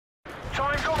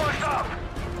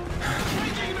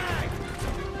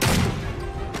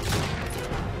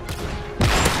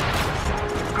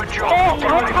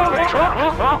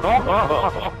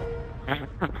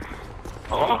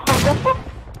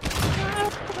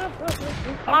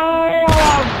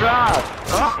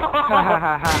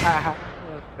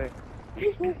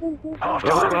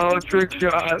Oh, trick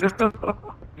shot.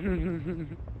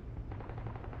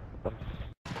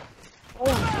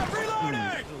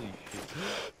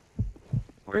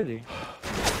 Where is he?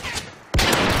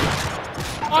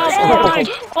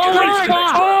 Oh my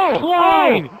god! Oh,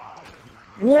 Klein!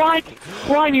 What?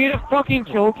 Klein, you hit a fucking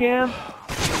kill cam?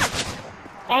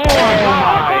 Oh my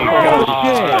god!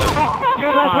 Shit!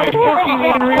 You're my fucking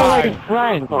in real life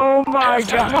friend! Oh my god!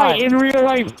 That's my in real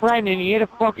life friend and you hit a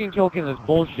fucking kill cam, that's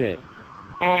bullshit.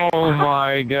 Oh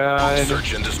my god.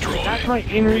 Search and destroy. That's my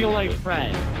in real life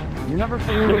friend. You never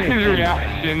flew his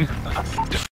reaction.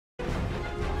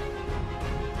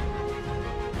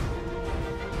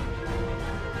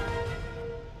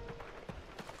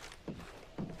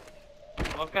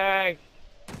 Okay.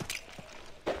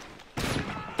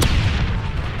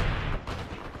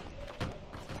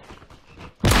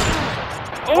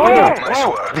 Oh, Nice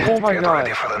work. Oh my Get god.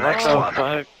 ready for the What next the one.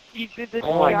 fuck? He did the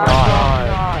Oh my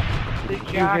god. The You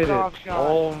hit jack-off it. shot.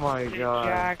 Oh my The god.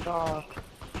 jack-off.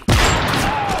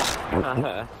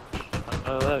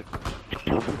 Look.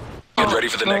 Get ready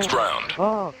for the next round.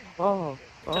 Oh, oh.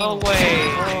 No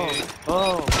way.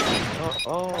 Oh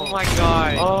my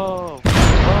god. Oh.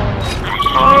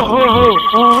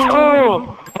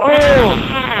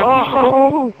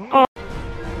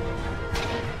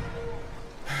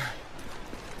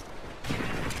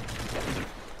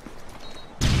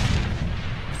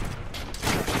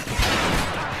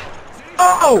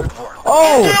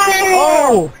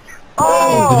 Oh.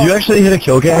 Oh! Did you actually hit a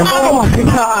kill cam? Oh my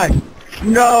god!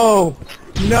 No!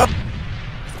 No!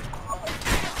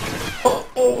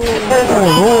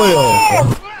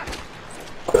 Royal!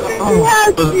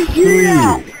 Oh,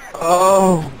 sweet!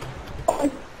 Oh!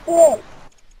 Oh,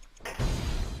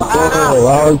 that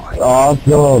was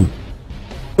awesome!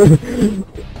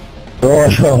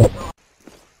 Royal!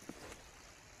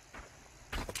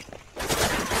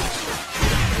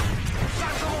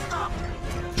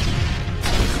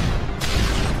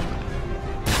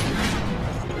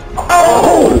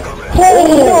 Oh,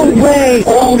 no way!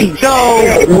 Oh,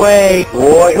 no way!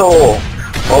 Royal!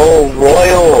 Oh,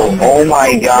 Royal! Oh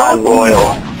my god,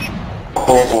 Royal!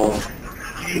 Oh,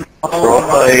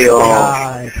 Royal!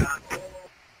 God.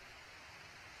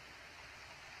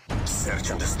 Search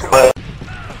and destroy.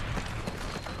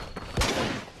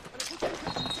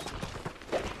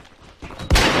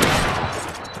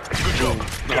 Good job.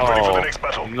 Get ready for the next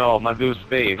battle. No, my dude's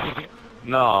face.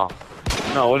 No.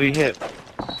 No, what did he hit?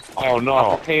 Oh no.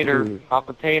 Pop potato. Pop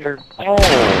potato. Oh.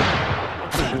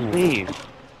 Space.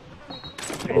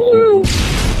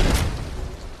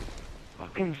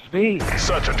 Fucking space.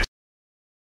 Search and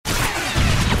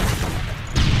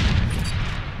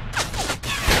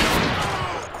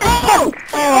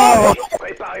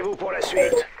Préparez-vous pour la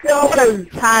suite. No,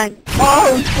 tank!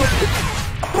 Oh,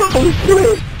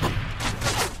 shit!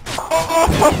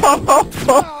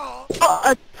 Oh, what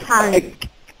a tank!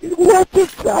 What a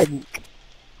tank!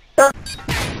 Fuck,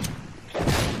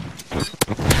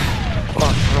 I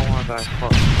don't want that.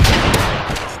 Fuck.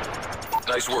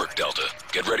 Nice work, Delta.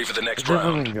 Get ready for the next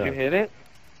round. Did you hit it?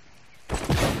 What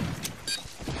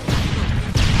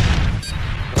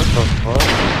the fuck?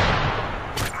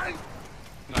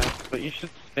 Nice, but you should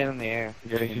spin in the air.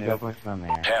 Yeah, you should definitely spin in the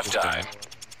air. Halftime.